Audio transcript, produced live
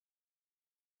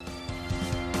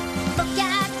look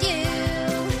at you.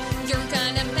 You're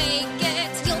gonna make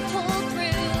it, you'll pull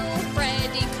through.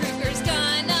 Freddy Krueger's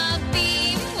gonna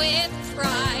beam with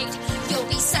pride. You'll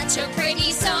be such a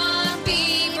pretty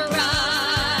zombie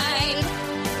bride.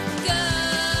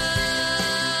 Good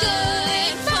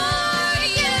for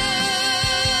you.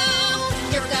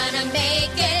 You're gonna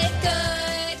make it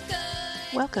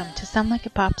good. Welcome to Some Like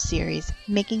It Pop series,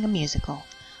 Making a Musical.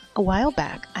 A while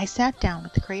back, I sat down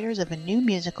with the creators of a new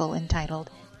musical entitled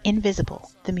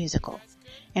Invisible, the Musical.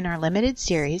 In our limited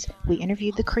series, we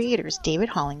interviewed the creators David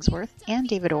Hollingsworth and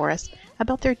David Orris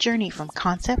about their journey from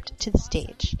concept to the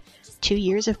stage. 2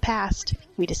 years have passed.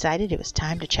 We decided it was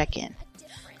time to check in.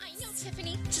 I know,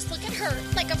 Tiffany. Just look at her,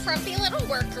 like a frumpy little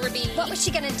worker bee. What was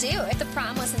she gonna do if the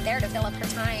prom wasn't there to fill up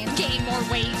her time? Gain more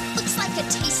weight. Looks like a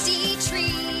tasty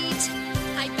treat.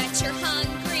 I bet you're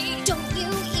hungry. Don't you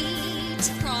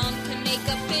eat? Prom can make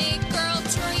a big girl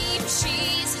dream.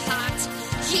 She's hot.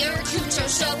 Here, Cujo,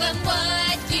 show 'em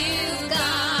what you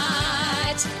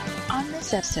got. On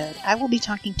this episode, I will be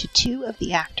talking to two of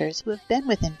the actors who have been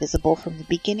with Invisible from the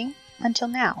beginning until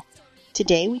now.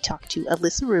 Today we talk to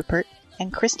Alyssa Rupert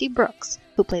and Christy Brooks,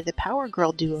 who play the power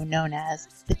girl duo known as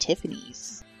the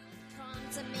Tiffany's.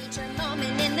 Prom's a major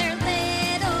moment in their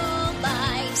little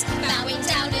lives. Bowing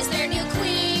down as their new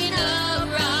queen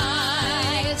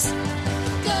arrives.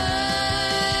 Good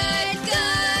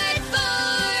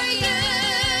for you.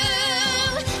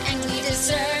 And we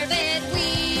deserve it. We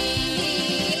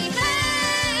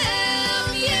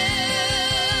help you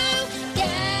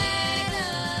get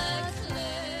a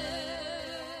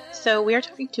clue. So we are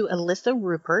talking to Alyssa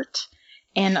Rupert.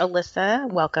 And Alyssa,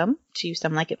 welcome to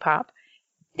Some Like It Pop.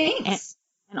 Thanks.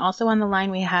 And also on the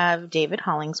line we have David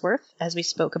Hollingsworth, as we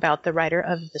spoke about the writer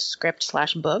of the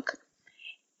script/book.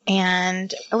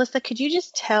 And Alyssa, could you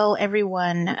just tell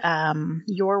everyone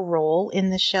your role in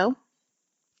this show?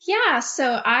 Yeah,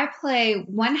 so I play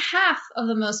one half of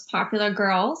the most popular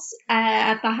girls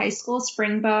at the high school,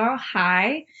 Springboro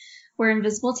High, where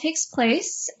Invisible takes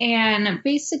place. And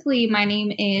basically, my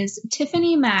name is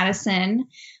Tiffany Madison.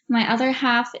 My other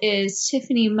half is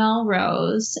Tiffany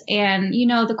Melrose. And, you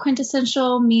know, the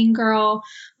quintessential mean girl,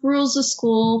 rules the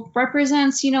school,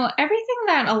 represents, you know, everything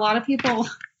that a lot of people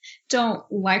don't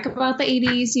like about the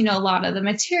 80s, you know, a lot of the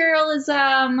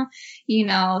materialism, you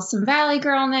know, some Valley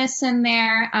Girlness in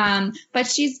there. But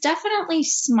she's definitely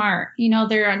smart. You know,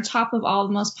 they're on top of all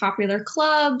the most popular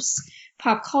clubs,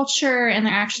 pop culture, and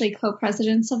they're actually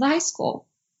co-presidents of the high school.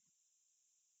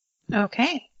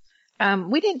 Okay.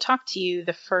 We didn't talk to you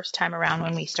the first time around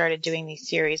when we started doing these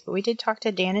series, but we did talk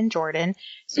to Dan and Jordan,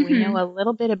 so we know a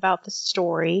little bit about the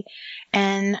story.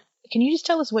 And can you just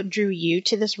tell us what drew you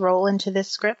to this role and to this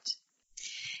script?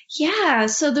 Yeah,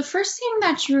 so the first thing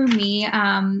that drew me,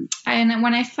 and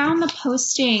when I found the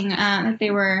posting that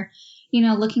they were, you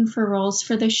know, looking for roles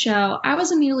for the show, I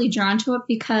was immediately drawn to it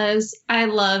because I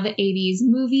love 80s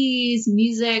movies,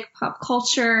 music, pop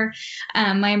culture.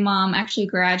 My mom actually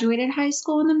graduated high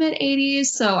school in the mid-80s,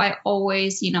 so I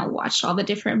always, you know, watched all the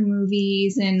different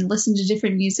movies and listened to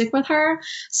different music with her.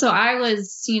 So I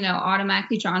was, you know,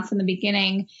 automatically drawn from the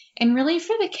beginning. And really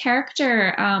for the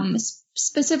character,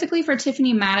 specifically for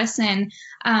Tiffany Madison,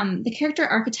 the character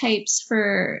archetypes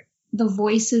for the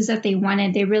voices that they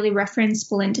wanted, they really referenced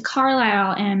Belinda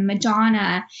Carlisle and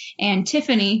Madonna and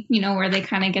Tiffany, you know, where they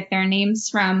kind of get their names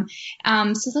from.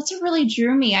 So that's what really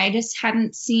drew me. I just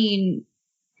hadn't seen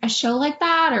a show like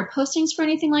that or postings for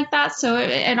anything like that. So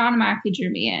it automatically drew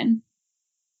me in.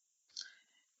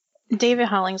 David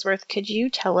Hollingsworth, could you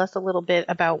tell us a little bit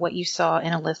about what you saw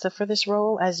in Alyssa for this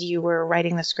role as you were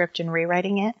writing the script and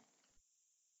rewriting it?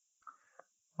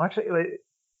 Well, actually,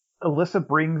 Alyssa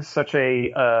brings such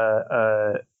a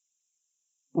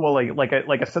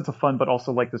sense of fun, but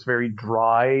also like this very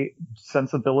dry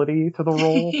sensibility to the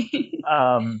role.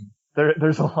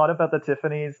 There's a lot about the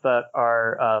Tiffany's that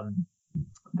are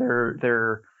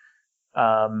their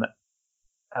kind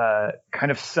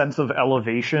of sense of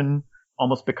elevation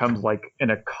almost becomes like in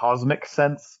a cosmic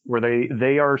sense, where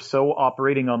they are so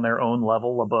operating on their own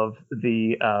level above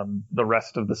the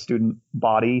rest of the student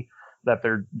body that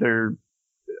they're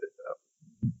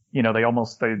you know,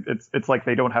 it's like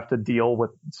they don't have to deal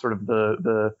with sort of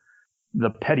the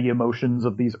petty emotions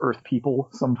of these earth people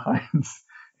sometimes.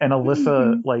 And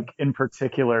Alyssa, like in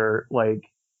particular, like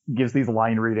gives these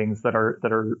line readings that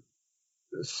are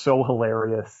so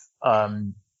hilarious.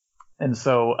 And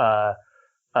so,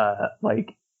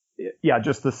 like, yeah,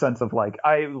 just the sense of like,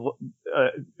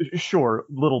 sure,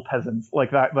 little peasants,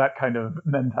 like that kind of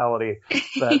mentality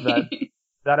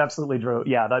that absolutely drove,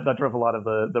 that drove a lot of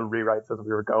the rewrites as we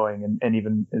were going and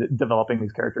even developing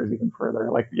these characters even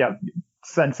further. Like, yeah,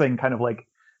 sensing kind of like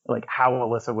how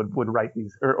Alyssa would write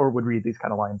these or would read these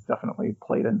kind of lines definitely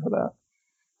played into that.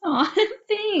 Oh,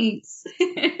 thanks.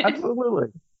 Absolutely.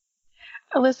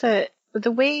 Alyssa,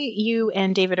 the way you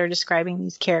and David are describing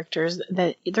these characters,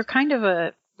 that they're kind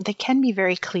of they can be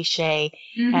very cliche,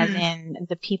 as in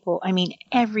the people. I mean,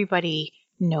 everybody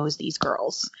knows these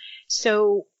girls.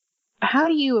 So how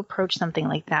do you approach something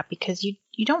like that? Because you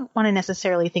don't want to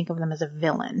necessarily think of them as a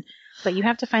villain, but you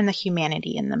have to find the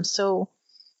humanity in them. So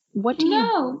what do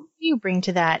you bring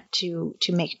to that to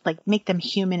make them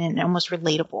human and almost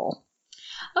relatable?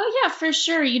 Oh, yeah, for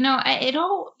sure. It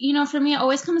all, for me, it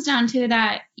always comes down to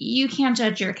that you can't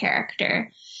judge your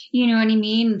character. You know what I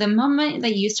mean? The moment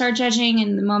that you start judging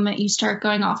and the moment you start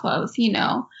going off of,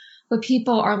 what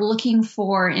people are looking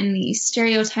for in these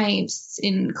stereotypes,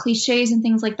 in cliches and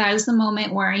things like that is the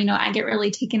moment where, I get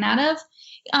really taken out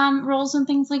of roles and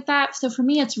things like that. So for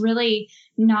me, it's really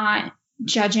not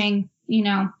judging,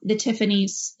 the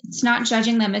Tiffany's. It's not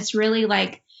judging them. It's really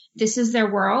like, this is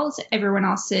their world. Everyone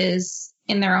else is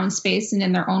in their own space and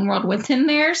in their own world within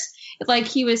theirs. Like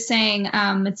he was saying,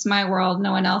 it's my world,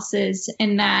 no one else's.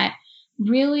 And that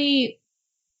really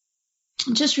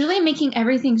making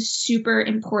everything super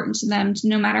important to them,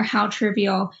 no matter how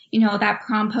trivial. That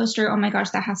prom poster, oh my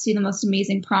gosh, that has to be the most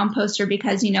amazing prom poster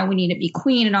because, we need to be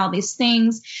queen and all these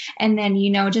things. And then,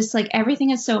 just like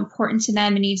everything is so important to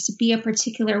them. It needs to be a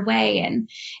particular way. And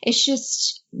it's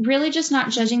just really just not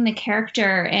judging the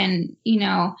character and,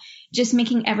 just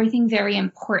making everything very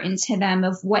important to them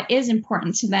of what is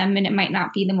important to them. And it might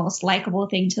not be the most likable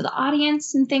thing to the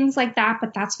audience and things like that,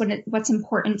 but that's what's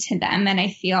important to them. And I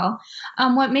feel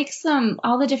what makes them,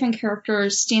 all the different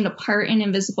characters stand apart in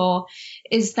Invisible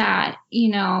is that,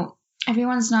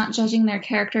 everyone's not judging their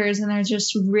characters and they're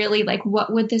just really like,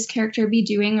 what would this character be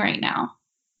doing right now?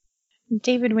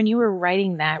 David, when you were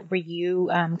writing that, were you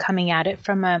coming at it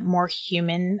from a more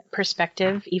human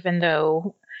perspective, even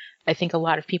though I think a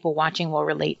lot of people watching will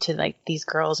relate to like these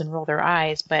girls and roll their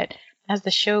eyes, but as the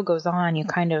show goes on, you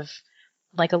kind of,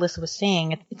 like Alyssa was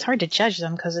saying, it's hard to judge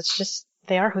them because it's just,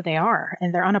 they are who they are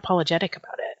and they're unapologetic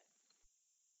about it.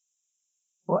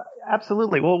 Well,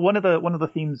 absolutely. Well, one of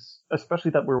the themes, especially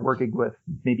that we're working with,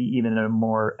 maybe even in a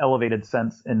more elevated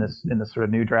sense in this sort of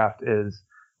new draft, is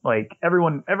like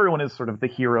everyone is sort of the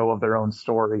hero of their own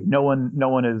story. No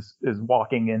one is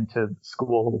walking into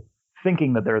school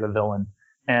thinking that they're the villain.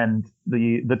 And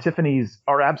the Tiffany's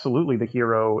are absolutely the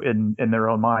hero in their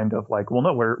own mind of like, well,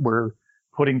 no, we're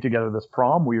putting together this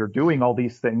prom. We are doing all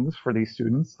these things for these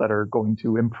students that are going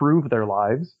to improve their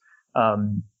lives.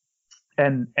 And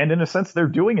in a sense, they're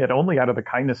doing it only out of the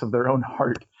kindness of their own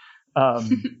heart.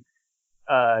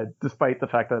 Despite the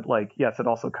fact that like, yes, it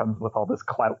also comes with all this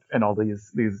clout and all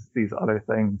these other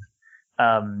things.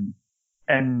 And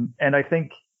I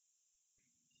think,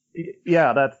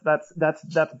 yeah,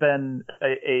 that's been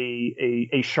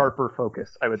a sharper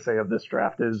focus, I would say, of this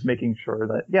draft, is making sure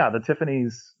that, yeah, the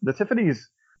Tiffany's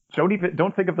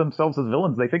don't think of themselves as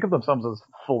villains. They think of themselves as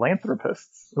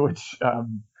philanthropists, which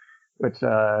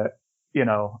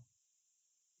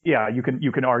yeah,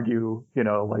 you can argue,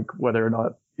 like whether or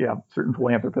not, yeah, certain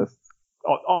philanthropists,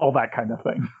 all that kind of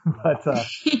thing. But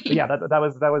yeah, that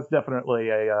was definitely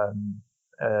a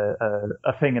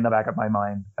thing in the back of my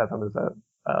mind as I was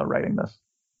writing this.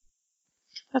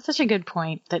 That's such a good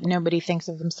point, that nobody thinks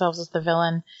of themselves as the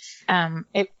villain. And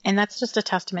that's just a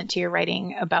testament to your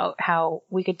writing about how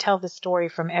we could tell the story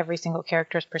from every single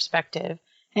character's perspective,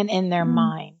 and in their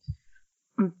mind,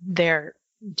 they're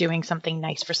doing something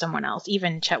nice for someone else,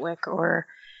 even Chetwick or,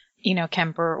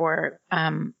 Kemper or,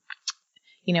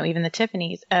 even the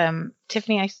Tiffany's.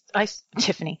 Tiffany,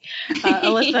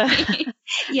 Alyssa.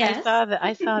 Yes.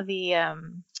 I saw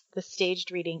the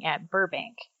staged reading at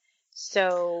Burbank.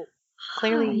 So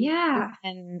clearly, yeah.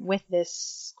 And with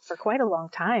this for quite a long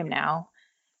time now.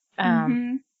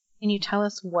 Can you tell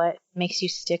us what makes you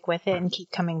stick with it and keep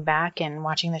coming back and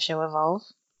watching the show evolve?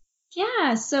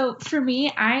 Yeah, so for me,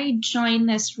 I joined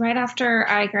this right after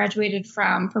I graduated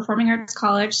from Performing Arts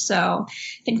College. So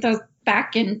I think that was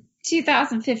back in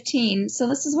 2015. So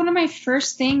this is one of my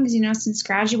first things, since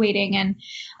graduating. And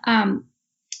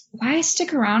why I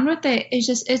stick around with it is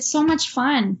just, it's so much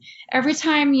fun. Every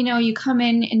time, you come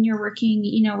in and you're working,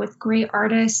 with great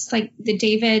artists like the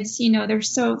Davids, they're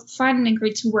so fun and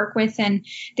great to work with, and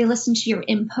they listen to your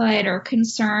input or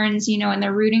concerns, and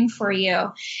they're rooting for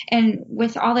you. And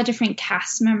with all the different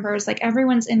cast members, like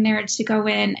everyone's in there to go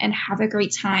in and have a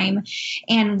great time.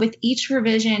 And with each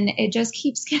revision, it just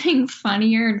keeps getting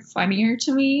funnier and funnier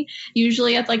to me.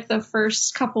 Usually at like the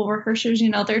first couple rehearsals,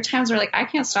 there are times where like I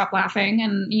can't stop laughing,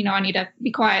 and I need to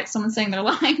be quiet. Someone's saying their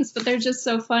lines, but they're just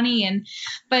so funny.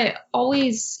 But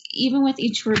always, even with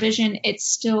each revision, it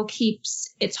still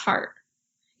keeps its heart.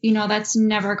 That's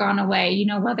never gone away,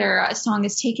 whether a song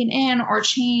is taken in or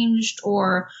changed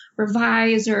or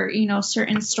revised or,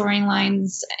 certain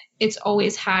storylines, it's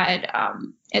always had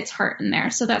its heart in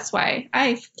there. So that's why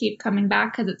I keep coming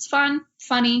back, because it's fun,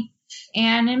 funny,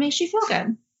 and it makes you feel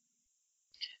good.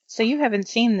 So you haven't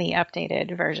seen the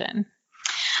updated version?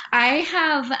 I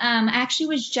have actually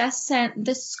was just sent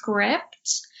the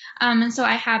script. And so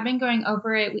I have been going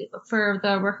over it for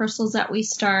the rehearsals that we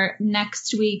start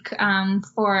next week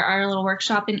for our little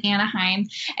workshop in Anaheim.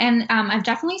 And I've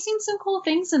definitely seen some cool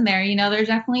things in there. There's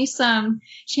definitely some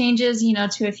changes,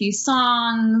 to a few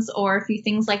songs or a few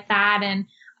things like that. And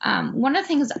one of the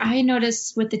things I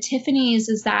noticed with the Tiffany's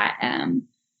is that,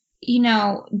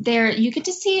 there you get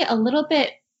to see a little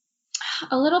bit, I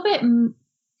don't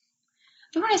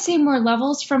want to say more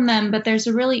levels from them, but there's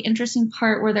a really interesting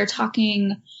part where they're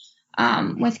talking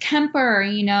with Kemper,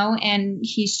 and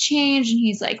he's changed and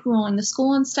he's like ruling the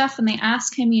school and stuff. And they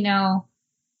ask him, who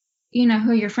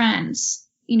are your friends?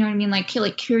 You know what I mean? Like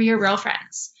who are your real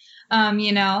friends? And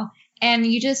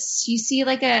you see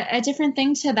like a different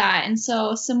thing to that. And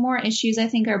so some more issues I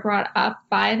think are brought up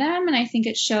by them. And I think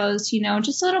it shows,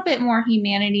 just a little bit more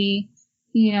humanity,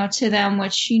 to them,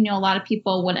 which, a lot of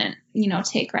people wouldn't,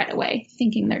 take right away,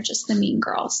 thinking they're just the mean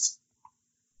girls.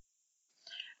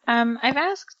 I've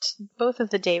asked both of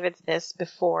the Davids this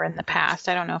before in the past.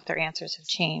 I don't know if their answers have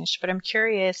changed, but I'm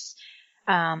curious,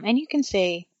 and you can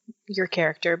say your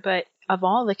character, but of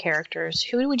all the characters,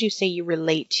 who would you say you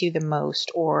relate to the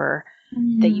most, or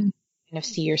that you kind of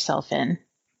see yourself in?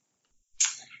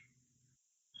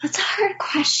 That's a hard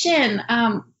question.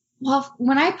 Well,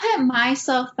 when I put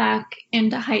myself back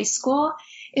into high school,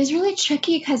 it was really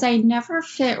tricky because I never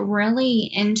fit really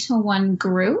into one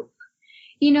group.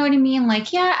 You know what I mean?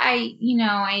 Like, yeah, I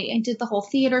did the whole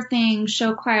theater thing,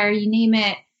 show choir, you name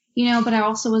it, but I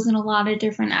also was in a lot of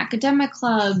different academic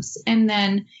clubs. And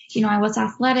then, I was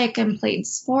athletic and played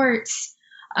sports.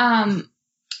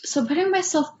 So putting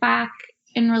myself back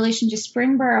in relation to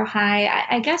Springboro High,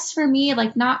 I guess for me,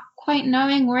 like not quite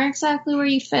knowing where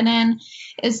you fit in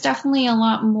is definitely a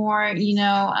lot more,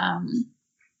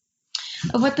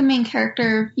 of what the main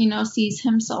character, sees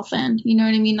himself in. You know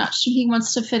what I mean? Not sure he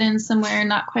wants to fit in somewhere,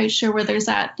 not quite sure where there's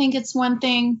at. Think it's one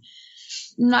thing,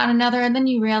 not another. And then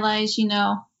you realize,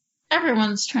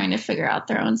 everyone's trying to figure out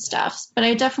their own stuff. But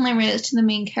I definitely relate to the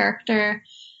main character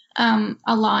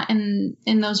a lot in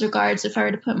those regards. If I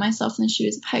were to put myself in the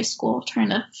shoes of high school, trying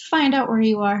to find out where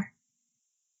you are.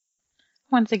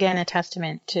 Once again, a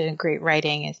testament to great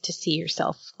writing is to see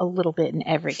yourself a little bit in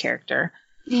every character.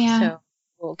 Yeah. So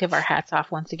we'll give our hats off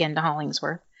once again to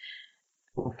Hollingsworth.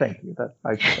 Well, thank you.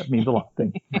 That means a lot.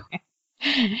 Thank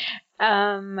you.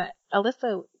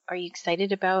 Alyssa, are you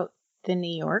excited about the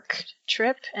New York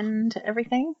trip and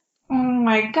everything? Oh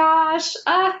my gosh.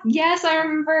 Yes, I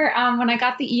remember when I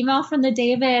got the email from the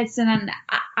Davids, and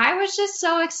I was just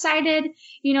so excited,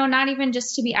 not even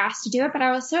just to be asked to do it, but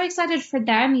I was so excited for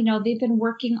them. They've been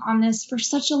working on this for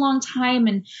such a long time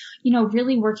and,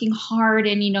 really working hard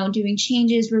and, doing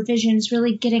changes, revisions,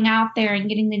 really getting out there and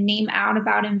getting the name out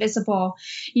about Invisible.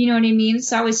 You know what I mean?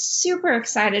 So I was super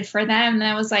excited for them. And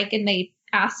I was like, and they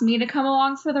asked me to come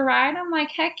along for the ride. I'm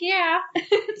like, heck yeah,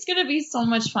 it's going to be so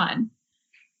much fun.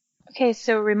 Okay,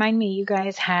 so remind me, you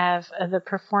guys have the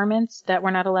performance that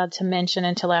we're not allowed to mention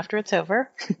until after it's over.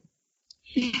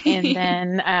 And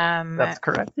then that's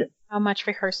correct. Yeah. How much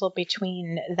rehearsal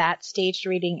between that staged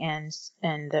reading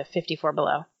and the 54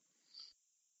 Below?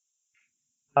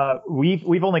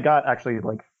 We've only got actually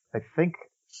I think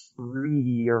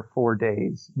 3 or 4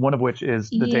 days, one of which is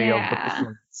the day of the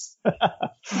performance.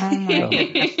 Oh my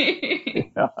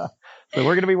yeah. So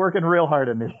we're going to be working real hard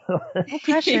in this. No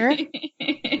pressure.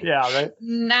 Yeah, right?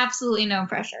 Absolutely no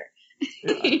pressure.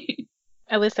 Yeah.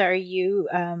 Alyssa, are you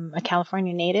a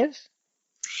California native?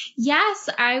 Yes,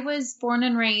 I was born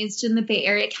and raised in the Bay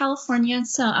Area, California,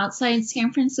 so outside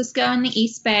San Francisco in the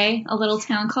East Bay, a little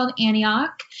town called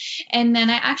Antioch. And then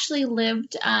I actually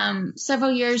lived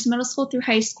several years, middle school through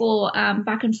high school,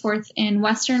 back and forth in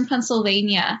Western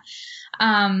Pennsylvania.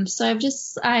 So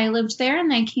I lived there,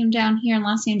 and I came down here in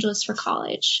Los Angeles for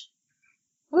college.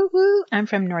 Woo woo! I'm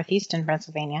from northeastern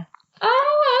Pennsylvania.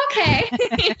 Oh, okay.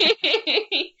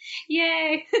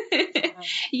 Yay.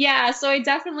 Yeah, so I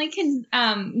definitely can,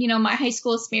 my high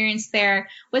school experience there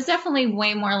was definitely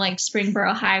way more like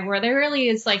Springboro High, where there really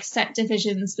is like set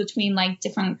divisions between like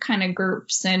different kind of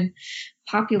groups and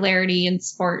popularity in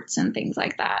sports and things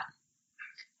like that.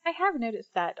 I have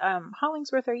noticed that.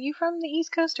 Hollingsworth, are you from the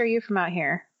East Coast or are you from out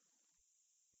here?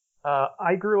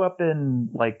 I grew up in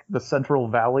like the Central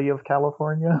Valley of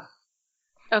California.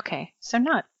 Okay, so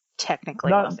not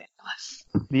technically Not- Los Angeles.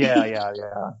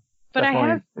 Yeah. But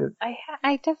Definitely.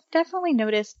 I definitely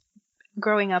noticed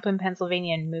growing up in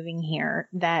Pennsylvania and moving here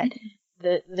that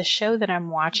the show that I'm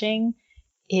watching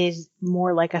is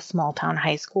more like a small town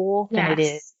high school than it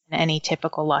is any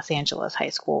typical Los Angeles high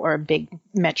school or a big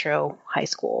metro high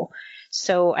school.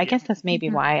 So I guess that's maybe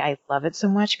why I love it so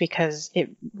much, because it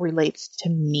relates to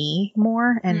me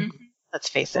more. And let's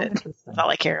face it, that's all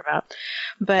I care about.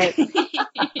 But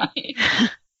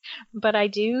but I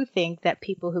do think that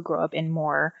people who grow up in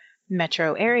more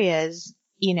metro areas,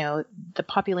 you know, the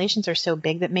populations are so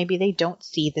big that maybe they don't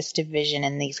see this division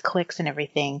and these cliques and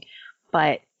everything.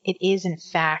 But it is, in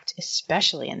fact,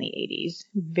 especially in the 80s,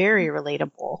 very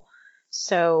relatable.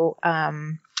 So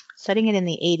setting it in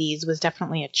the 80s was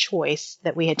definitely a choice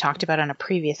that we had talked about on a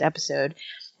previous episode.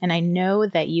 And I know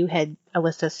that you had,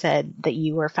 Alyssa, said that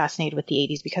you were fascinated with the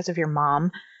 80s because of your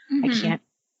mom. I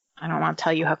don't want to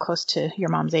tell you how close to your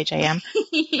mom's age I am.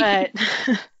 But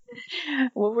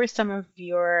what were some of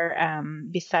your,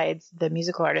 besides the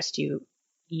musical artist you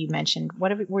mentioned,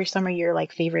 what were some of your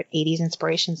like favorite 80s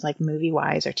inspirations, like movie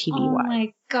wise or TV wise? Oh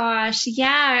my gosh.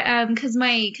 Yeah. Cause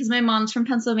my mom's from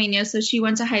Pennsylvania, so she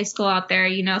went to high school out there,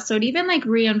 you know, so it even like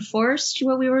reinforced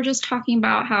what we were just talking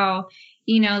about, how,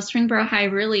 you know, Springboro High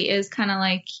really is kind of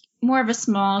like more of a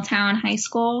small town high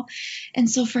school. And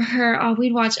so for her,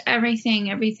 we'd watch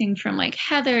everything from like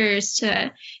Heathers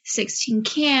to 16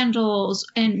 Candles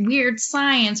and Weird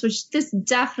Science, which this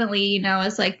definitely, you know,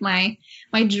 is like my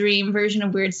dream version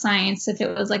of Weird Science if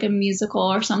it was like a musical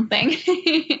or something.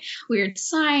 Weird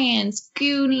Science,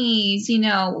 Goonies, you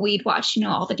know, we'd watch, you know,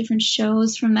 all the different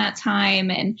shows from that time.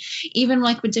 And even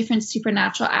like with different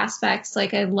supernatural aspects,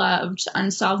 like I loved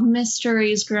Unsolved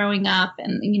Mysteries growing up,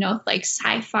 and, you know, like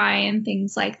sci-fi and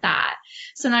things like that.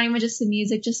 So not even just the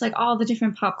music, just like all the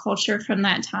different pop culture from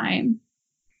that time.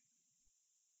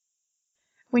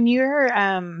 When you're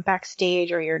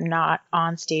backstage or you're not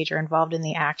on stage or involved in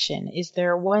the action, is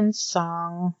there one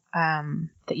song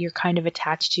that you're kind of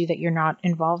attached to that you're not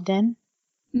involved in?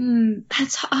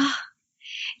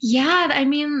 Yeah, I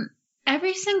mean,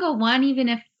 every single one,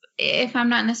 even if I'm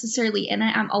not necessarily in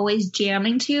it, I'm always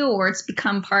jamming to, or it's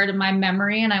become part of my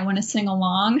memory and I want to sing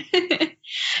along.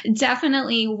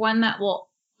 Definitely one that will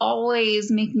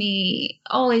always make me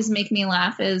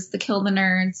laugh is the Kill the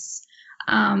Nerds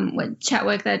with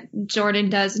Chetwick that Jordan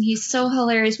does, and he's so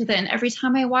hilarious with it. And every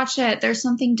time I watch it, there's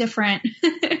something different.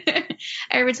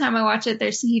 Every time I watch it,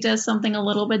 he does something a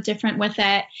little bit different with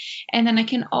it. And then I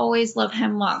can always love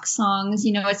Hemlock songs.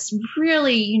 You know, it's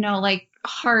really, you know, like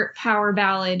heart power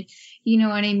ballad. You know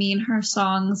what I mean? Her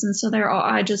songs. And so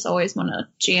I just always want to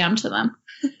jam to them.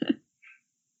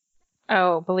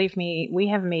 Oh, believe me, we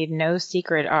have made no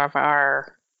secret of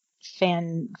our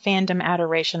fandom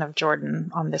adoration of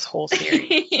Jordan on this whole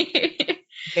series.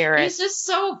 He's just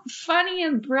so funny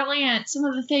and brilliant, some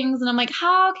of the things, and I'm like,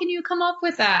 how can you come up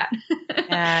with that?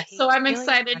 Yeah, so I'm really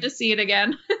excited to see it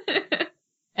again.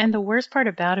 And the worst part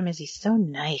about him is he's so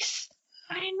nice.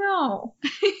 I know.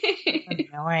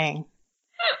 Annoying.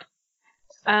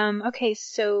 Okay,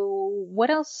 so what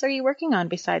else are you working on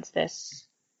besides this?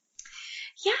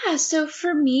 Yeah, so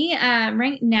for me,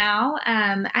 right now,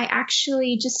 I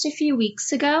actually, just a few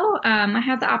weeks ago, I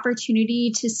had the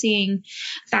opportunity to sing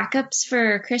backups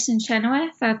for Kristin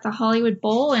Chenoweth at the Hollywood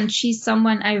Bowl, and she's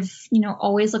someone I've, you know,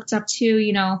 always looked up to,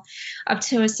 you know, up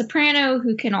to a soprano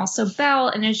who can also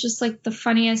belt, and is just like the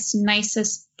funniest,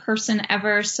 nicest person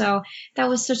ever. So that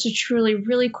was such a truly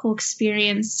really cool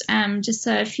experience, just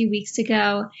a few weeks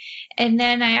ago. And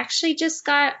then I actually just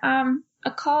got, a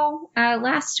call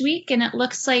last week, and it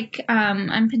looks like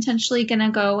I'm potentially going to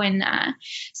go and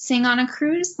sing on a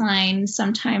cruise line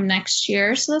sometime next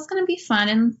year. So that's going to be fun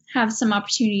and have some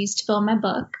opportunities to build my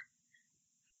book.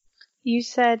 You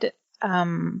said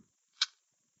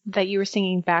that you were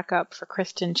singing backup for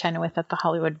Kristin Chenoweth at the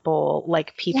Hollywood Bowl,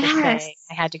 like people say,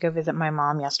 I had to go visit my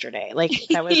mom yesterday. Like,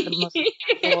 that was the most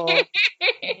cool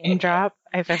name drop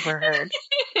I've ever heard.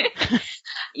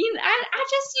 I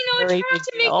just, you know, really tried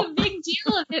to make a big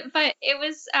deal of it, but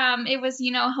it was,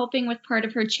 you know, helping with part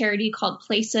of her charity called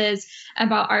Places,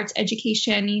 about arts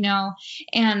education, you know,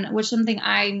 and which something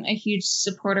I'm a huge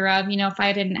supporter of. You know, if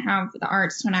I didn't have the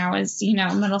arts when I was, you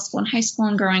know, middle school and high school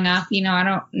and growing up, you know, I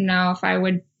don't know if I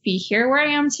would be here where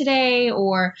I am today,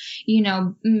 or, you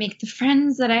know, make the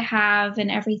friends that I have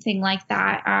and everything like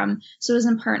that. So it was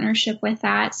in partnership with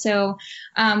that. So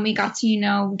we got to, you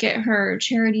know, get her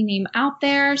charity name out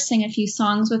there, sing a few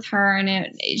songs with her,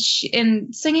 and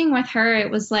in singing with her, it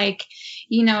was like,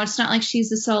 it's not like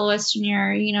she's a soloist and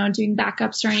you're, doing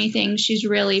backups or anything. She's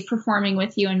really performing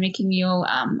with you and making you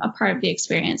a part of the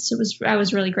experience. I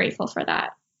was really grateful for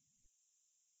that.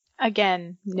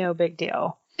 Again, no big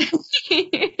deal.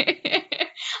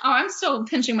 I'm still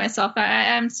pinching myself.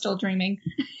 I'm still dreaming.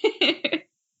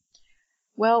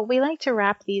 Well, we like to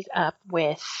wrap these up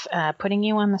with putting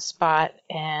you on the spot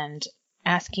and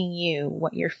asking you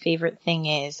what your favorite thing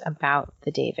is about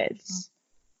the Davids.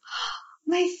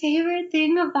 My favorite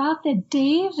thing about the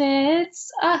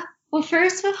Davids? Well,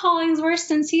 first with Hollingsworth,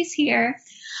 since he's here,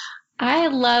 I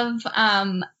love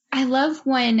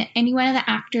when any one of the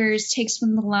actors takes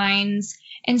one of the lines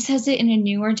and says it in a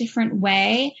new or different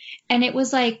way. And it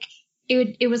was like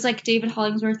David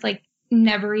Hollingsworth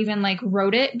never even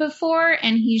wrote it before,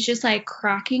 and he's just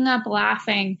cracking up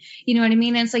laughing. You know what I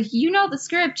mean? And it's the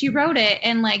script, you wrote it,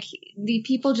 and the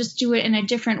people just do it in a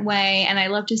different way, and I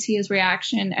love to see his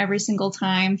reaction every single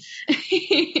time.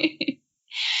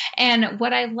 And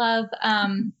what I love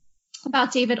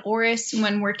about David Orris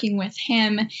when working with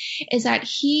him is that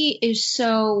he's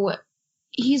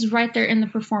right there in the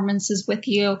performances with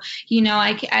you.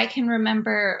 I can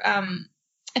remember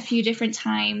a few different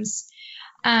times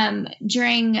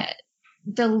during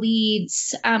the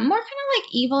leads, more kind of like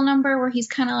Evil Number, where he's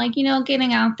kind of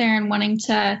getting out there and wanting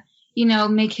to,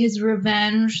 make his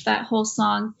revenge, that whole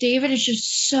song. David is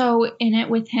just so in it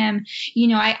with him.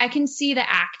 I can see the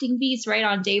acting beats right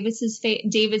on David's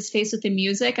face with the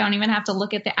music. I don't even have to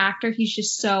look at the actor. He's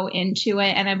just so into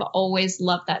it. And I've always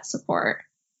loved that support.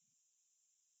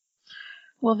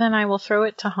 Well, then I will throw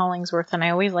it to Hollingsworth, and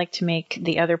I always like to make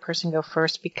the other person go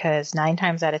first because 9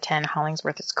 times out of 10,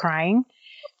 Hollingsworth is crying.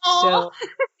 Aww. So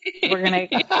we're going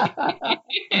to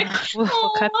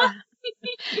we'll cut that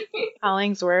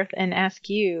Hollingsworth and ask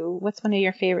you, what's one of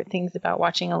your favorite things about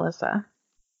watching Alyssa?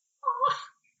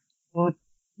 Well,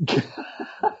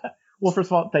 first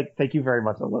of all, thank you very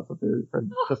much, Alyssa, for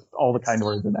just all the kind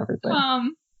words and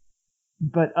everything.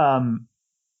 But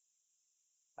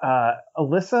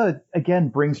Alyssa again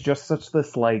brings just such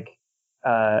this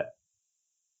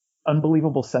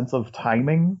unbelievable sense of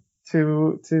timing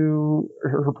to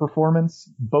her performance,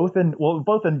 both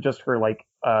in just her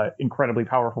incredibly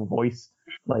powerful voice,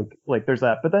 like there's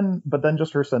that, but then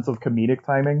just her sense of comedic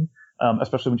timing,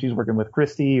 especially when she's working with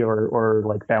Christy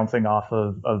or bouncing off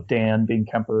of Dan being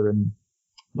Kemper and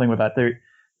playing with that.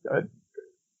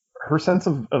 Her sense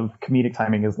of comedic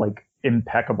timing is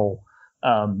impeccable,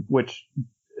 which,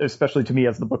 especially to me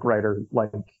as the book writer,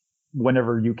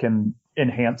 whenever you can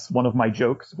enhance one of my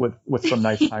jokes with some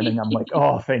nice timing, I'm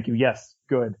oh, thank you. Yes.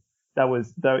 Good.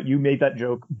 That you made that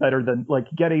joke better than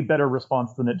get a better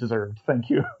response than it deserved. Thank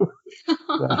you.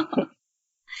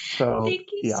 So thank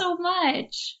you so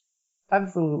much.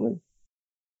 Absolutely.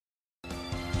 Look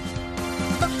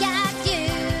at you.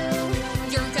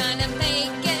 You're gonna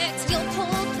make it. You'll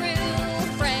pull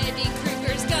through. Freddy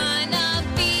Krueger's gonna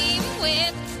beam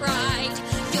with pride.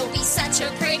 You'll be such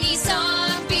a pretty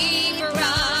zombie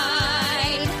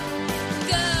bride.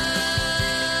 Good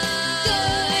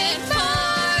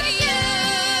for you.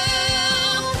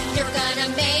 You're gonna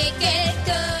make it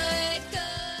good.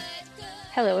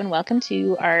 Hello and welcome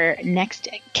to our next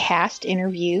cast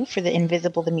interview for the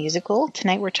Invisible the Musical.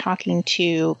 Tonight we're talking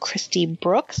to Christy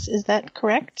Brooks. Is that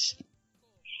correct?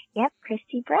 Yep,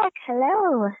 Christy Brooks.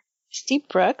 Hello. Christy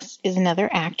Brooks is another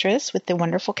actress with the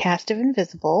wonderful cast of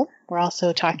Invisible. We're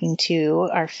also talking to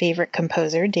our favorite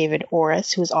composer, David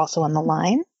Orris, who is also on the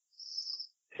line.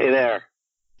 Hey there.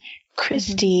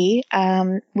 Christy,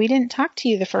 we didn't talk to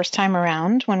you the first time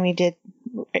around when we did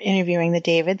interviewing the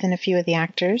Davids and a few of the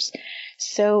actors.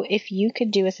 So if you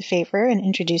could do us a favor and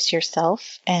introduce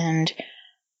yourself and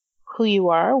who you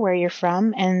are, where you're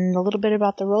from, and a little bit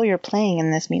about the role you're playing in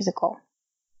this musical.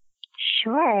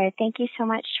 Sure. Thank you so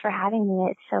much for having me.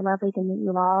 It's so lovely to meet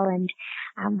you all, and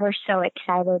we're so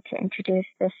excited to introduce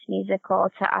this musical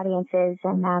to audiences.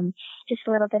 And just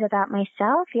a little bit about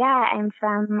myself. Yeah, I'm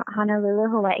from Honolulu,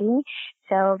 Hawaii,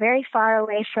 so very far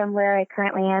away from where I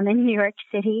currently am in New York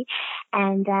City.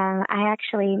 And I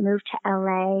actually moved to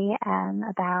LA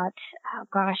about,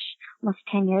 almost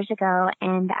 10 years ago,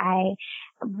 and I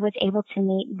was able to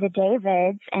meet the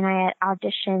Davids, and I had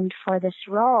auditioned for this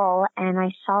role, and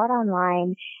I saw it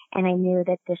online, and I knew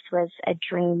that this was a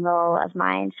dream role of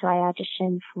mine. So I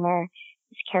auditioned for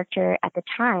this character at the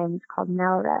time. It's called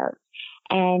Melrose,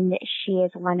 and she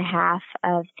is one half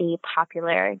of the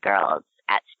popular girls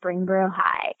at Springboro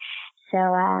High. So,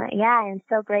 yeah, I'm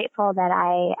so grateful that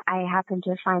I happened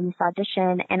to find this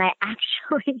audition, and I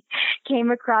actually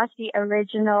came across the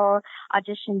original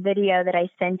audition video that I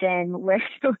sent in where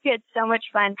we had so much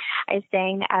fun. I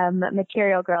sang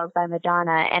Material Girls by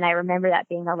Madonna, and I remember that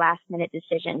being a last minute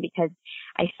decision because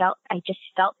I just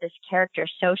felt this character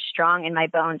so strong in my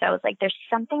bones. I was like, there's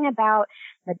something about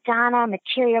Madonna,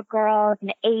 Material Girls in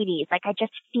the 80s. Like, I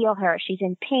just feel her. She's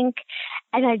in pink,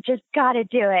 and I just got to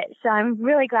do it. So I'm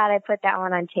really glad I put that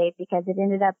one on tape because it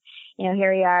ended up,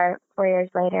 here we are 4 years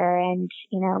later, and,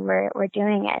 we're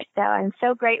doing it. So I'm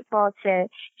so grateful to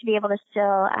be able to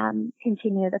still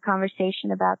continue the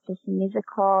conversation about this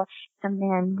musical,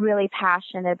 something I'm really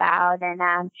passionate about.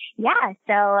 And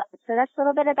so that's a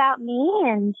little bit about me.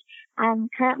 And I'm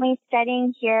currently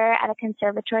studying here at a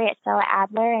conservatory at Stella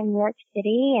Adler in New York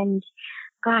City. And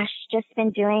gosh, just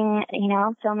been doing,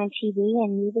 film and TV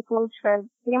and musicals for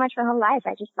pretty much my whole life.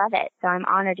 I just love it. So I'm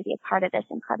honored to be a part of this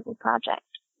incredible project.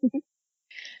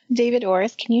 David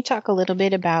Orris, can you talk a little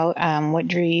bit about what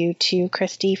drew you to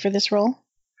Christy for this role?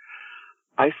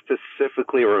 I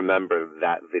specifically remember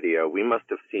that video. We must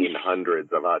have seen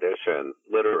hundreds of auditions,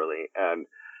 literally. And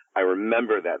I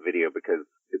remember that video because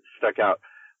it stuck out.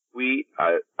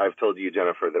 I've told you,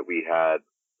 Jennifer, that we had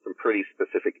some pretty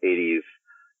specific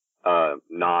 80s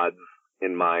nods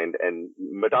in mind, and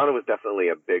Madonna was definitely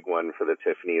a big one for the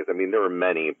Tiffany's. I mean, there were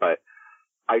many, but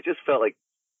I just felt like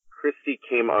Christy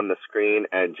came on the screen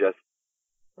and just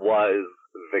was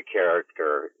the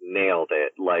character, nailed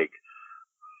it, like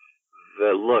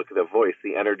the look, the voice,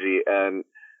 the energy. And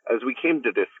as we came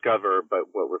to discover,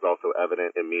 but what was also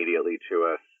evident immediately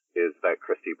to us, is that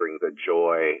Christy brings a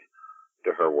joy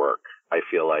to her work, I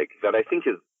feel like, that I think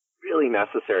is really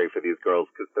necessary for these girls,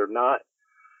 because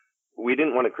we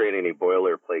didn't want to create any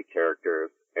boilerplate characters.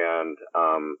 And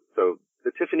so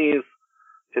the Tiffany's,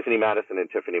 Tiffany Madison and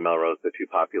Tiffany Melrose, the two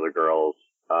popular girls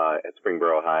at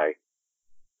Springboro High,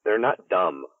 they're not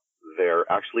dumb. They're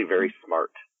actually very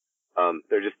smart.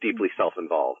 They're just deeply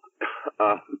self-involved.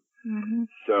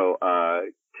 So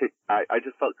I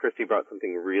just felt Christy brought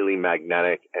something really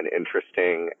magnetic and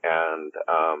interesting, and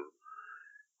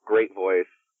great voice.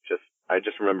 I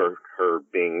just remember her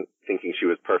thinking she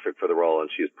was perfect for the role, and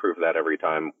she's proved that every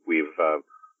time we've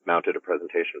mounted a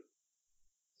presentation.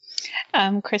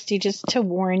 Christy, just to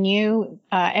warn you,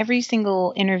 every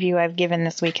single interview I've given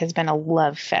this week has been a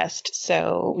love fest,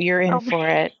 so you're in for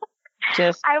it.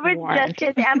 Just I was warned. just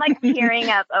going to say, I'm like tearing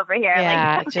up over here.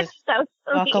 Yeah, like, just so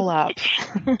buckle up.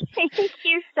 Thank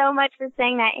you so much for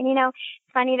saying that. And it's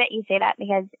funny that you say that,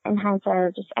 because in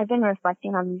hindsight, I've been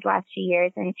reflecting on these last few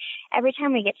years, and every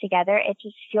time we get together, it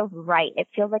just feels right. It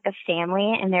feels like a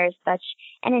family, and there's such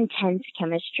an intense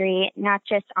chemistry, not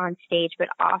just on stage, but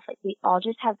off. Like, we all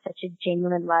just have such a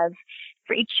genuine love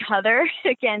for each other.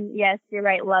 Again, yes, you're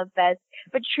right, love fest.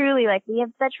 But truly, like, we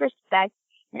have such respect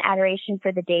and adoration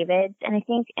for the Davids, and I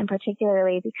think in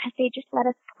particularly because they just let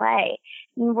us play.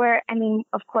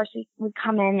 Of course we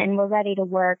come in and we're ready to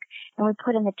work and we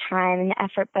put in the time and the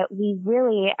effort, but we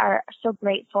really are so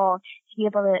grateful to be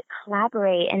able to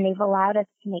collaborate, and they've allowed us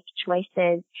to make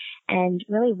choices and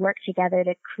really work together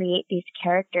to create these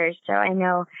characters. So I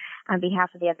know on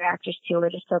behalf of the other actors too, we're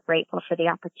just so grateful for the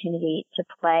opportunity to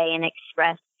play and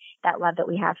express that love that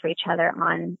we have for each other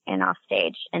on and off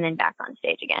stage, and then back on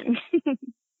stage again.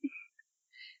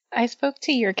 I spoke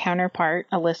to your counterpart,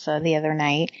 Alyssa, the other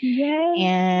night. Yay.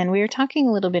 And we were talking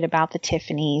a little bit about the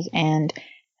Tiffany's, and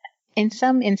in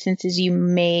some instances you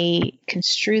may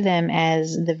construe them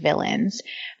as the villains,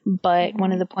 but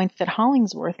one of the points that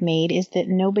Hollingsworth made is that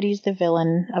nobody's the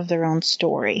villain of their own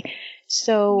story.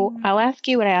 So I'll ask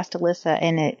you what I asked Alyssa,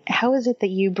 and how is it that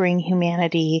you bring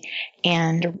humanity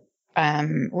and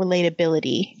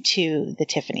relatability to the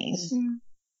Tiffany's?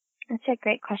 That's a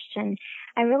great question.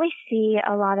 I really see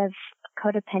a lot of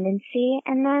codependency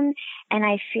in them, and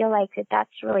I feel like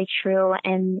that's really true.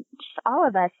 And just all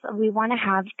of us, we want to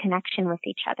have connection with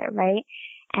each other, right?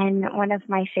 And one of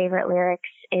my favorite lyrics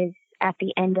is at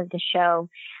the end of the show.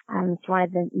 It's one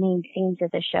of the main themes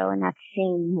of the show, and that's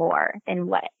seeing more than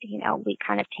what, we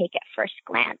kind of take at first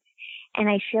glance. And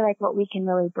I feel like what we can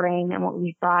really bring and what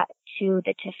we've brought to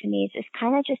the Tiffany's is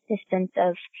kind of just this sense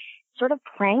of sort of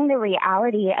playing the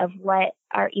reality of what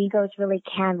our egos really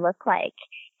can look like.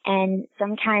 And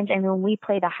sometimes, when we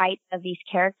play the heights of these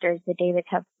characters, the Davids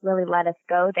have really let us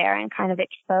go there and kind of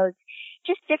expose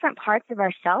just different parts of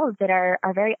ourselves that are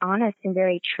very honest and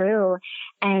very true.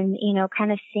 And,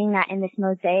 kind of seeing that in this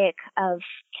mosaic of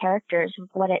characters,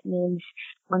 what it means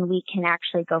when we can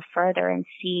actually go further and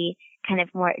see kind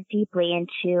of more deeply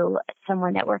into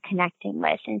someone that we're connecting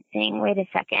with and saying, wait a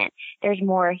second, there's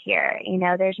more here. You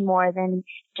know, there's more than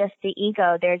just the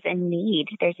ego. There's a need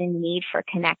for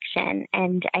connection.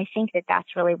 And I think that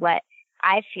that's really what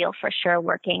I feel for sure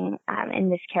working in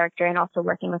this character, and also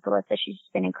working with Alyssa. She's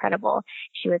just been incredible.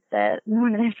 She was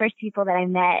one of the first people that I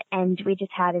met, and we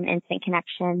just had an instant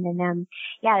connection. And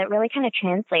it really kind of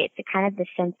translates to kind of the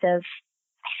sense of,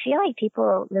 I feel like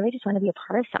people really just want to be a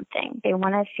part of something. They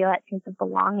want to feel that sense of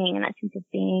belonging and that sense of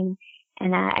being.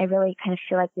 And I really kind of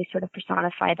feel like we sort of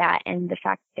personify that. And the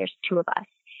fact that there's two of us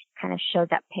kind of shows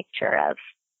that picture of,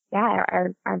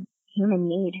 our human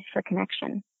need for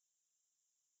connection.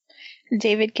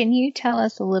 David, can you tell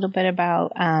us a little bit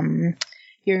about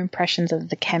your impressions of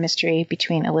the chemistry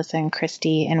between Alyssa and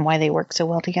Christy and why they work so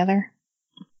well together?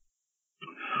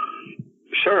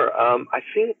 Sure.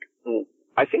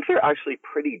 I think they're actually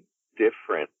pretty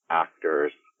different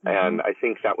actors, and I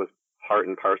think that was part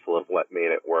and parcel of what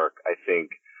made it work. I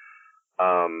think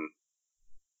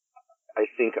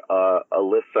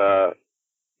Alyssa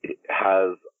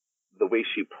has the way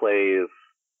she plays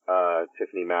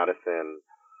Tiffany Madison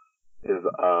is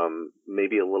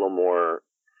maybe a little more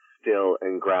still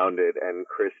and grounded, and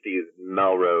Christy's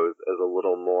Melrose is a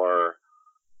little more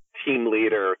team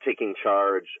leader, taking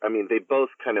charge. I mean, they both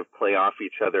kind of play off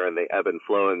each other and they ebb and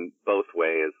flow in both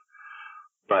ways.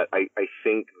 But I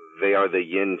think they are the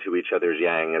yin to each other's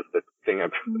yang is the thing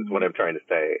is what I'm trying to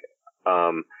say.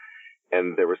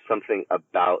 And there was something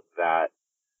about that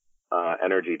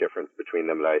energy difference between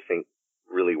them that I think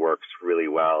really works really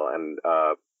well. And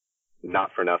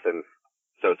not for nothing,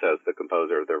 so says the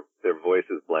composer, their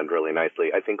voices blend really nicely.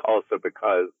 I think also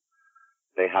because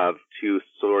they have two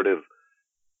sort of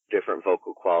different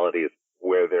vocal qualities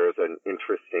where there's an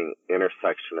interesting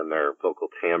intersection in their vocal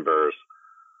timbres.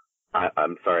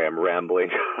 I'm sorry, I'm rambling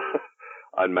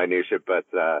on minutia, but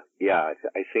I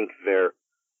think they're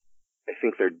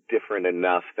different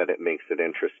enough that it makes it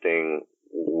interesting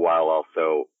while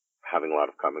also having a lot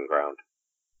of common ground.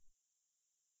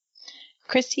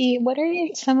 Christy, what are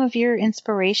some of your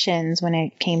inspirations when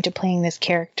it came to playing this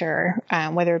character,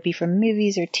 whether it be from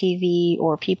movies or TV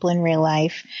or people in real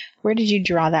life? Where did you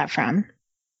draw that from?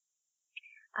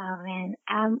 Oh, man.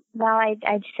 Well,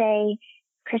 I'd say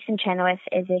Kristin Chenoweth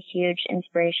is a huge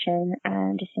inspiration,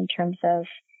 just in terms of,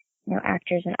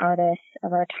 actors and artists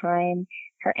of our time.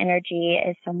 Her energy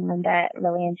is someone that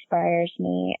really inspires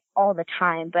me all the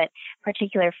time, but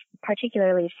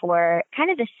particularly for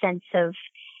kind of the sense of,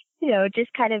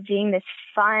 just kind of being this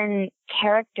fun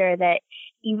character that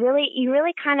you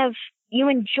really kind of, you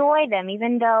enjoy them,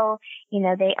 even though,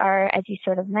 they are, as you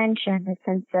sort of mentioned, a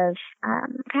sense of,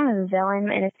 kind of a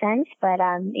villain in a sense, but,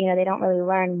 they don't really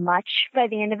learn much by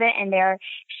the end of it, and they're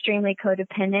extremely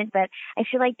codependent, but I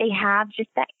feel like they have just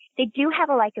that, they do have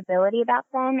a likability about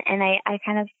them, and I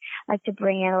kind of like to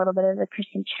bring in a little bit of the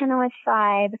Kristin Chenoweth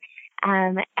vibe.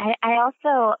 I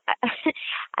also,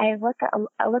 I look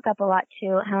up a lot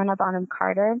to Helena Bonham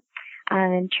Carter,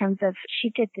 in terms of, she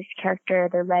did this character,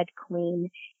 the Red Queen,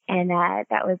 and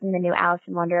that was in the new Alice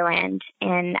in Wonderland.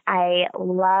 And I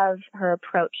love her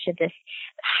approach to this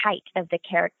height of the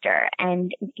character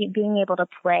and being able to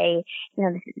play,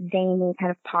 this zany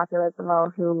kind of popular girl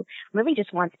who really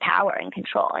just wants power and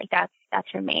control. Like that's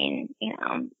her main,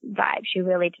 vibe. She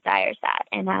really desires that.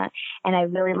 And I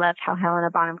really love how Helena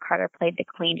Bonham Carter played the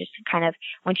Queen, just kind of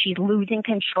when she's losing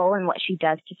control and what she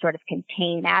does to sort of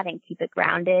contain that and keep it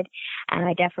grounded. And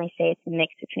I definitely say it's a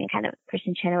mix between kind of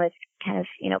Kristin Chenoweth's kind of,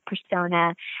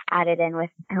 persona added in with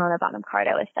Helena Bonham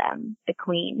Carter with the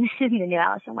Queen in the new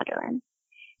Alice in Wonderland.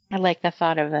 I like the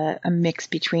thought of a mix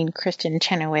between Kristin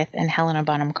Chenoweth and Helena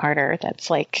Bonham Carter.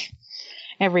 That's like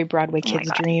every Broadway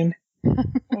kid's dream.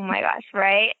 Oh my gosh,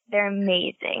 right? They're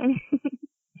amazing.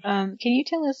 Can you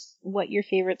tell us what your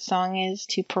favorite song is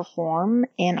to perform,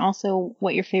 and also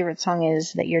what your favorite song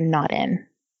is that you're not in?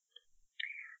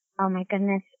 Oh my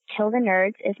goodness. Kill the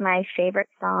Nerds is my favorite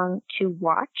song to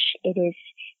watch. It is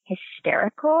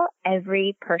hysterical.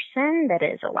 Every person that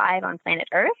is alive on planet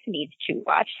Earth needs to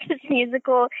watch this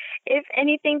musical. If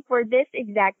anything, for this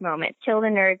exact moment, Kill the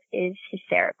Nerds is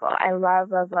hysterical. I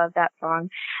love that song.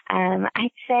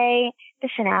 I'd say the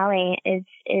finale is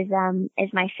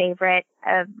my favorite.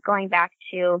 Going back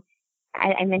to,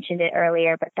 I mentioned it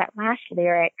earlier, but that last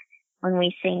lyric, when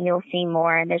we sing, you'll see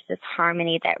more, and there's this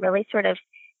harmony that really sort of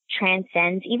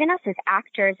transcends even us as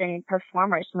actors and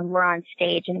performers when we're on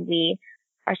stage, and we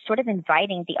are sort of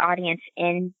inviting the audience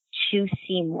in to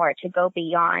see more, to go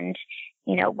beyond,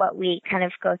 what we kind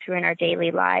of go through in our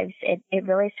daily lives. It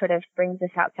really sort of brings us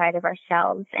outside of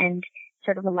ourselves and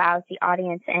sort of allows the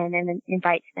audience in and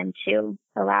invites them to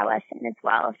allow us in as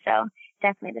well. So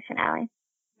definitely the finale.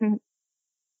 Mm-hmm.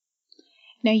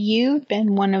 Now, you've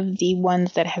been one of the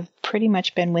ones that have pretty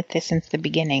much been with this since the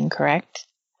beginning, correct?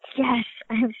 Yes,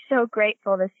 I'm so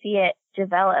grateful to see it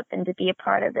develop and to be a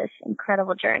part of this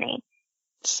incredible journey.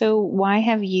 So why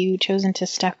have you chosen to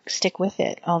stick with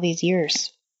it all these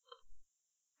years?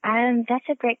 That's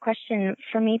a great question.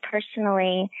 For me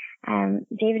personally,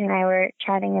 David and I were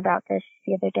chatting about this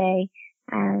the other day.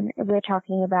 We were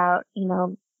talking about,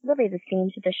 really the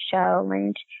themes of the show,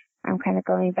 and I'm kind of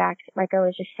going back, like I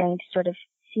was just saying, to sort of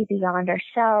see beyond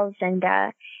ourselves. And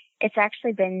it's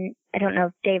actually been, I don't know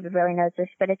if David really knows this,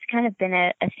 but it's kind of been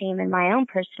a theme in my own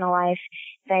personal life.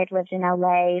 That I'd lived in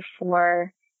LA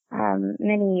for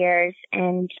many years,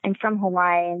 and I'm from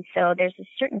Hawaii, and so there's a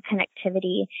certain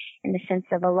connectivity in the sense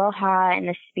of aloha and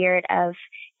the spirit of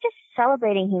just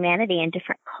celebrating humanity and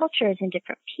different cultures and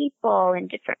different people and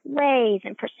different ways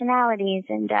and personalities.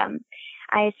 And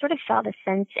I sort of felt a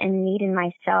sense and need in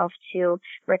myself to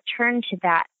return to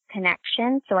that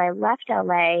connection. So I left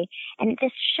LA, and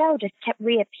this show just kept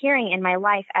reappearing in my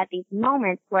life at these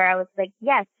moments where I was like,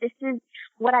 yes, this is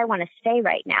what I want to say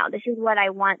right now. This is what I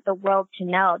want the world to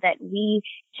know, that we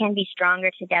can be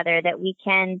stronger together, that we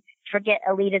can forget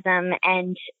elitism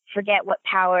and forget what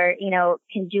power,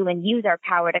 can do, and use our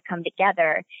power to come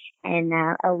together and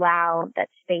allow that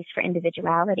space for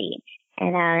individuality.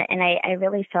 And I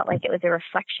really felt like it was a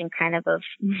reflection kind of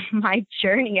my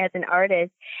journey as an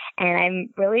artist. And I'm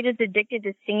really just addicted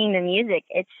to singing the music.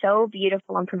 It's so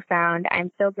beautiful and profound.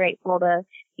 I'm so grateful to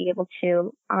be able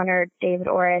to honor David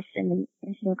Orris and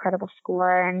his incredible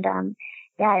score. And,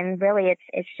 and really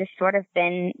it's just sort of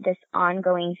been this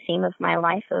ongoing theme of my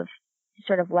life of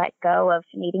sort of let go of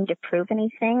needing to prove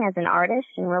anything as an artist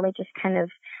and really just kind of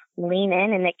lean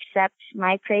in and accept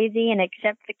my crazy and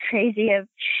accept the crazy of,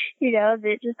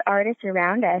 the just artists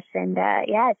around us. And,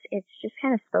 it's just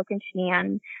kind of spoken to me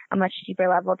on a much deeper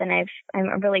level than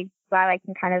I'm really glad I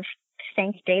can kind of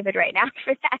thank David right now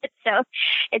for that. So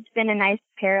it's been a nice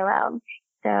parallel.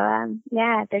 So,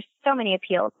 there's so many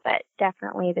appeals, but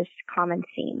definitely this common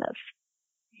theme of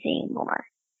seeing more.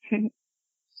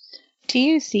 Do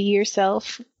you see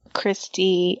yourself,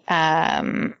 Christy,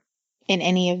 in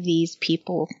any of these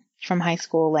people from high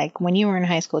school? Like when you were in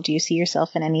high school, do you see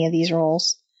yourself in any of these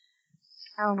roles?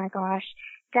 Oh my gosh,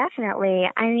 definitely.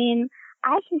 I mean,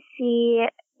 I can see,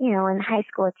 in high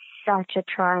school, it's such a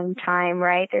trying time,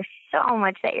 right? There's so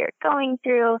much that you're going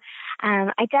through.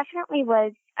 I definitely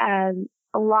was,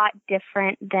 a lot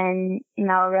different than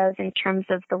Melrose in terms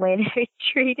of the way that they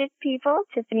treated people.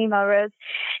 Tiffany Melrose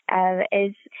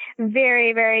is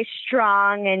very, very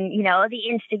strong and, the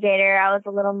instigator. I was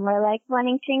a little more like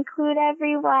wanting to include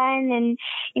everyone and,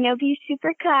 be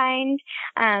super kind.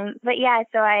 But yeah,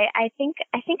 so I think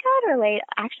I would relate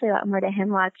actually a lot more to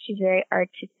Hemlock. She's very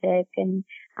artistic and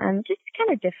just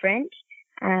kind of different.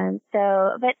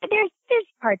 But there's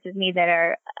parts of me that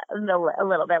are a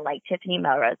little bit like Tiffany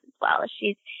Melrose as well.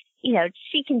 She's,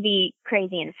 she can be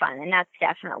crazy and fun, and that's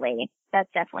definitely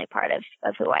part of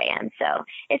who I am. So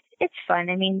it's fun.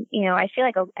 I mean, I feel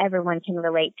like everyone can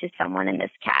relate to someone in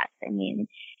this cast. I mean,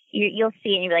 you'll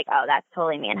see it and you'll be like, oh, that's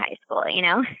totally me in high school,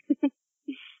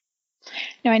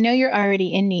 Now, I know you're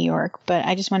already in New York, but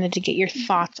I just wanted to get your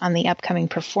thoughts on the upcoming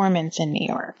performance in New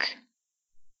York.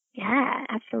 Yeah,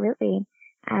 absolutely.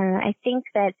 I think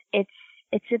that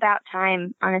it's about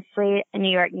time. Honestly,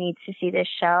 New York needs to see this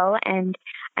show, and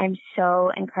I'm so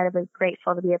incredibly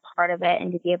grateful to be a part of it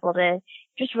and to be able to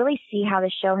just really see how the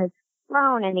show has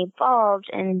grown and evolved,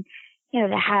 and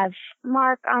to have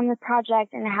Mark on the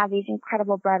project and to have these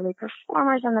incredible Broadway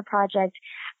performers on the project.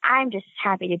 I'm just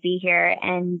happy to be here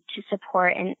and to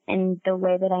support in the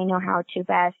way that I know how to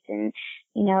best, and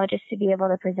just to be able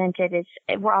to present it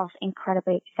we're all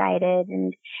incredibly excited,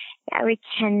 and we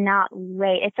cannot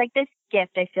wait. It's like this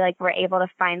gift I feel like we're able to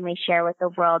finally share with the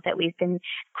world that we've been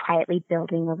quietly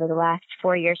building over the last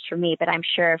 4 years for me, but I'm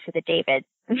sure for the Davids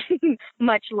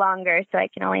much longer, so I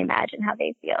can only imagine how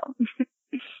they feel.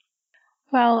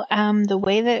 Well, the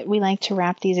way that we like to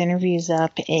wrap these interviews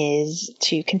up is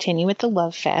to continue with the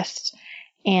Love Fest.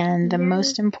 And the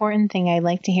most important thing I'd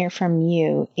like to hear from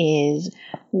you is,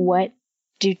 what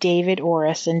do David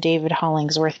Orris and David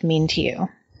Hollingsworth mean to you?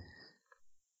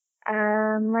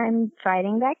 I'm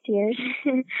fighting back tears.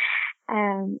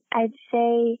 I'd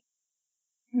say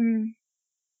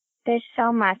there's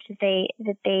so much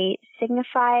that they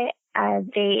signify.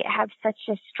 They have such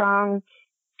a strong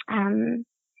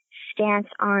stance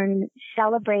on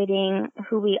celebrating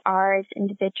who we are as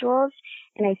individuals,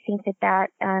 and I think that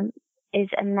is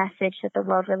a message that the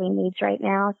world really needs right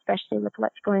now, especially with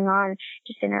what's going on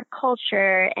just in our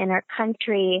culture and our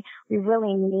country. We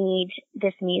really need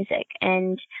this music.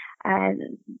 And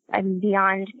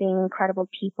beyond being incredible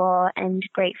people and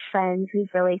great friends,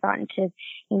 we've really gotten to,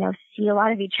 see a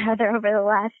lot of each other over the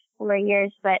last 4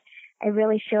 years. But I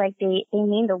really feel like they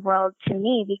mean the world to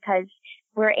me because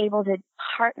we're able to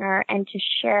partner and to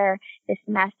share this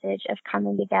message of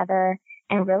coming together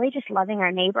and really just loving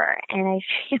our neighbor. And I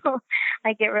feel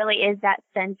like it really is that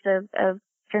sense of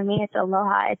for me, it's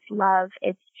aloha, it's love,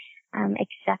 it's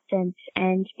acceptance,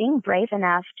 and being brave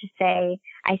enough to say,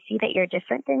 I see that you're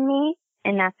different than me,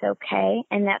 and that's okay.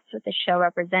 And that's what the show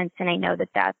represents. And I know that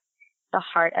that's the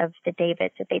heart of the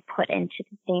Davids that they put into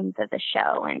the themes of the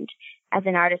show. And as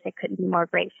an artist, I couldn't be more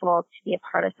grateful to be a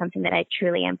part of something that I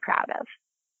truly am proud of.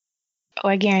 Oh,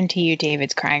 I guarantee you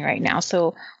David's crying right now.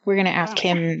 So we're going to ask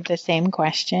him the same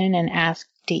question and ask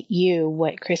you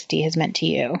what Christy has meant to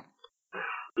you.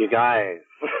 You guys,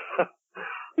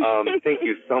 thank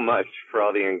you so much for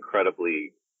all the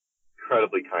incredibly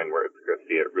kind words,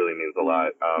 Christy. It really means a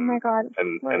lot. Oh my God.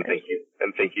 And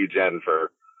thank you, Jen,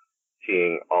 for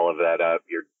teeing all of that up.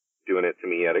 You're doing it to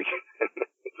me yet again.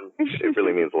 It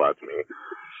really means a lot to me.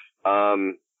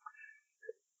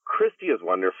 Christy is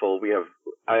wonderful.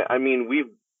 I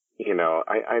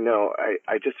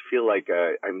just feel like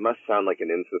I must sound like an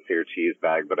insincere cheese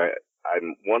bag, but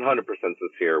I'm 100%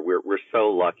 sincere. We're so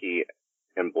lucky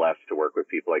and blessed to work with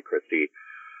people like Christy,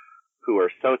 who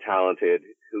are so talented,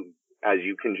 who, as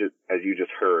you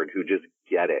just heard, who just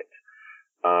get it,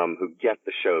 who get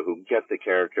the show, who get the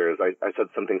characters. I said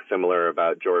something similar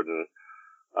about Jordan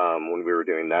when we were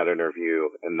doing that interview,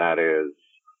 and that is,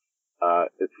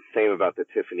 it's the same about the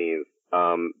Tiffany's.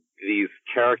 These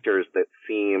characters that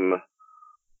seem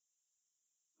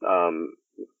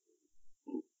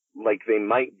like they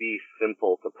might be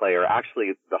simple to play are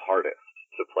actually the hardest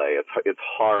to play. It's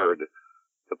hard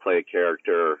to play a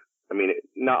character. I mean,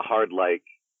 not hard like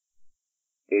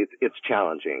it's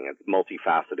challenging. It's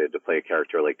multifaceted to play a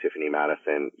character like Tiffany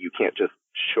Madison. You can't just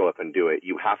show up and do it.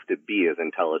 You have to be as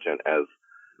intelligent as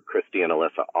Christy and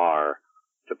Alyssa are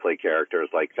to play characters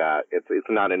like that. It's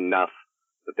not enough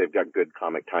that they've got good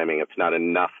comic timing. It's not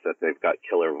enough that they've got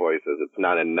killer voices. It's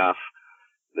not enough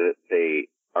that they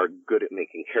are good at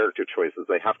making character choices.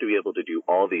 They have to be able to do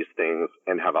all these things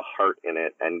and have a heart in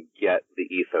it and get the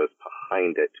ethos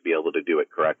behind it to be able to do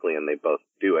it correctly, and they both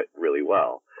do it really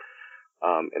well.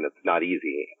 And it's not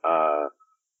easy.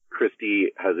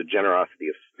 Christy has a generosity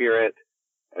of spirit,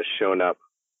 has shown up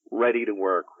ready to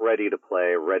work, ready to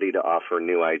play, ready to offer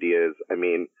new ideas. I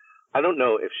mean, I don't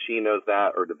know if she knows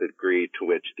that or to the degree to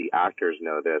which the actors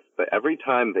know this, but every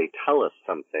time they tell us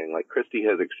something, like Christy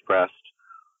has expressed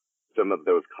some of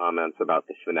those comments about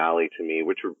the finale to me,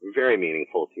 which were very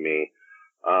meaningful to me,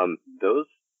 those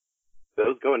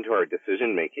go into our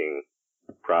decision-making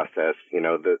process.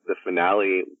 The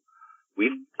finale,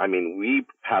 we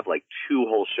have like 2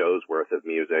 whole shows worth of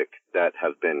music that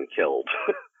have been killed.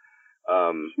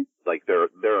 Like there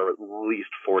are at least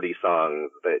 40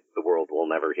 songs that the world will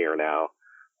never hear now,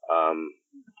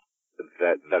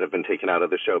 that have been taken out of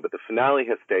the show. But the finale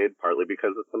has stayed partly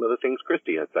because of some of the things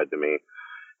Christy has said to me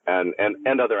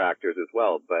and other actors as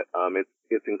well. But,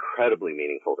 it's incredibly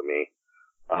meaningful to me,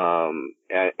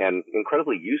 and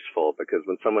incredibly useful, because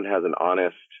when someone has an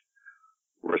honest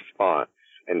response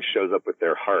and shows up with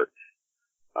their heart,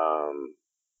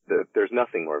 there's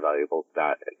nothing more valuable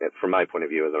than that from my point of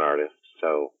view as an artist.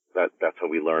 So that's how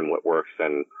we learn what works,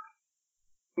 and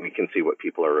we can see what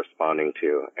people are responding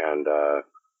to. And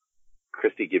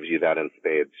Christy gives you that in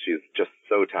spades. She's just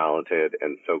so talented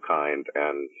and so kind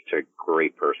and such a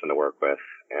great person to work with,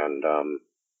 and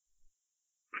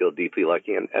feel deeply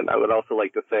lucky. And I would also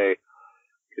like to say,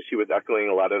 because she was echoing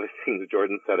a lot of the things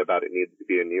Jordan said about it needs to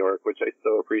be in New York, which I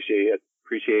so appreciate.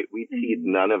 We teed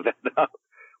none of that up.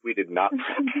 We did not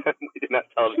we did not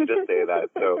tell them to just say that.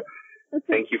 So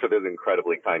thank you for those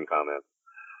incredibly kind comments.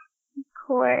 Of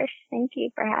course. Thank you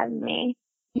for having me.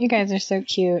 You guys are so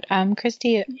cute.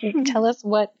 Christy, tell us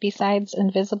what, besides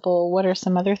Invisible, what are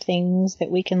some other things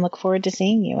that we can look forward to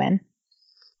seeing you in?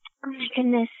 Oh my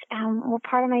goodness. Well,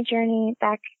 part of my journey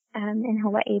back in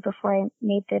Hawaii before I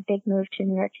made the big move to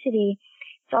New York City,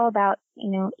 it's all about,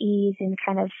 ease and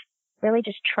kind of really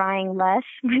just trying less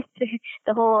with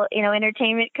the whole,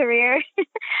 entertainment career.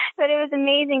 But it was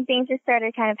amazing. Things just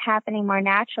started kind of happening more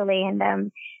naturally. And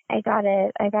I got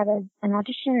an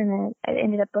audition, and I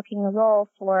ended up booking a role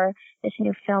for this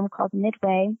new film called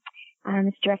Midway.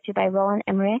 It's directed by Roland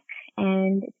Emmerich,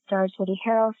 and it stars Woody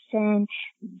Harrelson,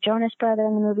 Jonas Brother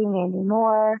in the movie, Mandy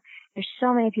Moore. There's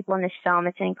so many people in this film.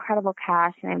 It's an incredible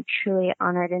cast, and I'm truly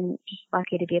honored and just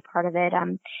lucky to be a part of it.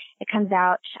 It comes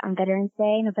out on Veterans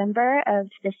Day, November of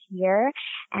this year,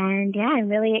 and yeah, I'm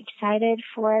really excited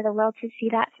for the world to see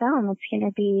that film. It's going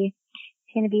to be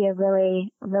a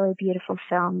really, really beautiful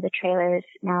film. The trailer is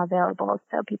now available,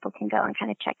 so people can go and kind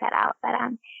of check that out. But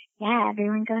yeah,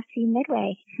 everyone go see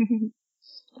Midway.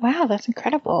 Wow, that's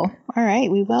incredible. All right,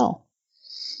 we will.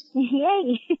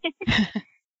 Yay!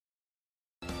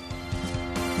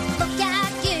 Look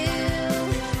at you,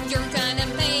 you're gonna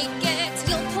make it,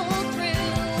 you'll pull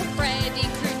through. Freddy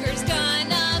Krueger's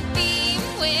gonna beam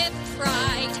with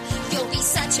pride. You'll be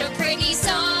such a pretty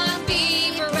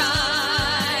zombie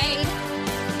bride.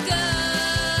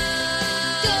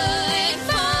 Good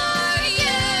for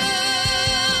you.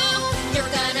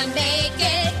 You're gonna make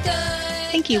it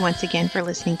good. Thank you once again for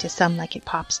listening to Some Like It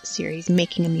Pop's series,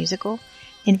 Making a Musical.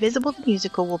 Invisible the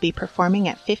Musical will be performing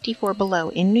at 54 Below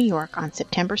in New York on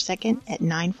September 2nd at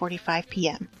 9:45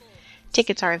 p.m.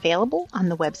 Tickets are available on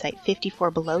the website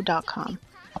 54below.com.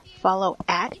 Follow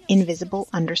at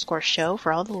invisible_show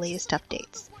for all the latest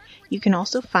updates. You can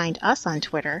also find us on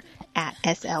Twitter at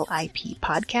SLIP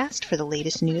Podcast for the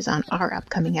latest news on our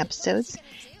upcoming episodes.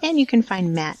 And you can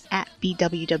find Matt at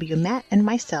BWWMatt and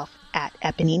myself at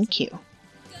Eponine Q.